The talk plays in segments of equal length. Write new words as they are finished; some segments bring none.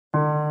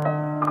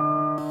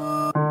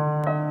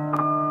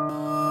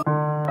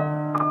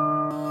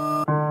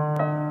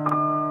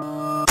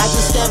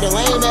with a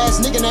lame ass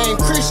nigga named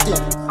Christian.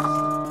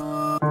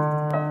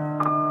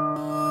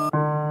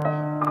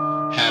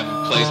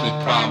 Having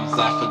placement problems,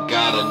 I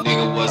forgot a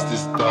nigga was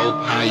this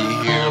dope. How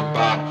you hear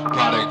about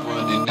product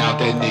running out,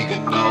 that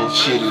nigga know.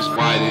 Shit is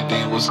whiter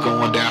than what's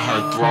going down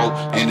her throat,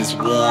 and it's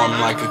warm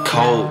like a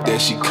coat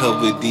that she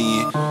covered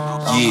in.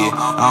 Yeah,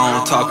 I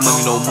don't talk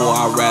money no more,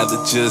 I'd rather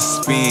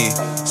just spend.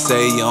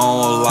 Say your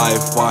own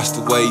life, watch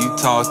the way you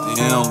talk to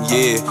him,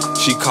 yeah.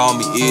 She call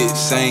me it,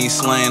 saying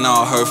slaying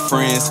all her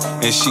friends,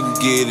 and she can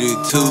get it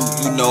too,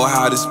 you know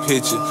how this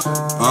picture,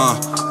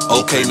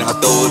 okay, now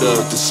throw it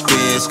up, the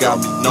spins got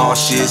me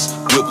nauseous.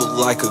 Wibble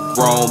like a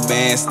grown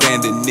man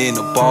standing in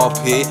a ball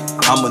pit.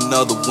 I'm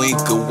another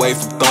wink away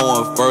from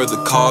throwing further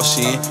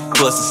caution.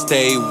 Plus it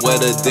stay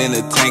wetter than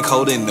a tank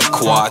holding the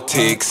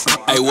Quatix.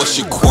 Hey, what's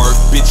your quirk?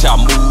 Bitch, I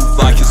move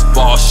like it's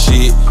boss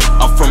shit.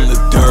 I'm from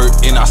the dirt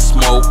and I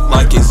smoke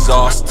like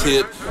exhaust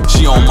tip.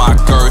 She on my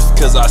girth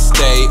cause I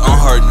stay on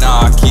her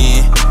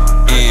knocking.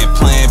 And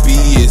plan B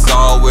is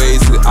always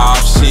an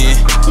option.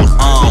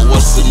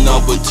 What's the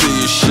number to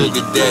your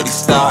sugar daddy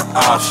stock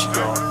option?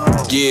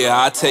 Yeah,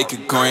 I take a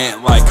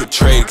grant like a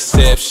trade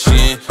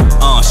exception.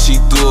 She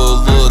do a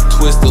little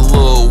twist, a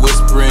little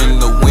whisper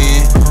in the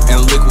wind, and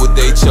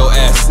liquidate your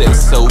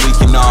assets so we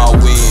can all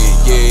win.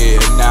 Yeah,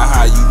 now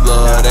how you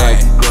love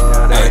that?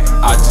 Hey,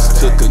 I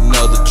just took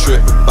another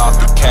trip about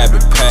the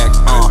cabin pack.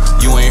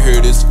 You ain't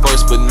heard this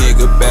first, but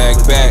nigga, back.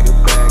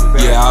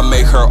 Yeah, I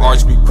make her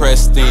arch be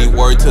pristine.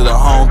 Word to the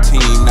home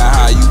team, now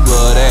how you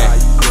love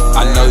that?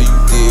 I know you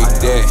dig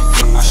that.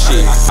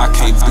 Shit, I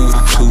can't do the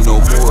two no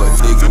more,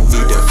 nigga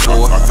need that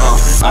four.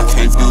 I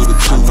can't do the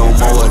two no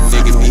more,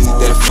 nigga need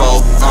that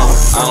four.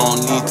 I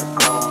don't need the,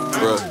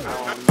 bruh,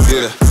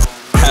 yeah.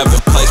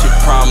 Having placement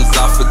problems,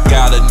 I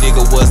forgot a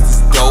nigga was this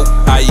dope.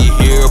 How you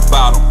hear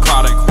about a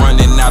product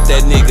running out,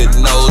 that nigga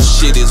knows.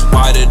 Shit is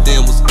whiter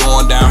than what's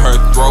going down her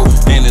throat,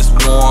 and it's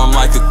warm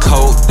like a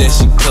coat that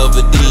she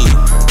covered in.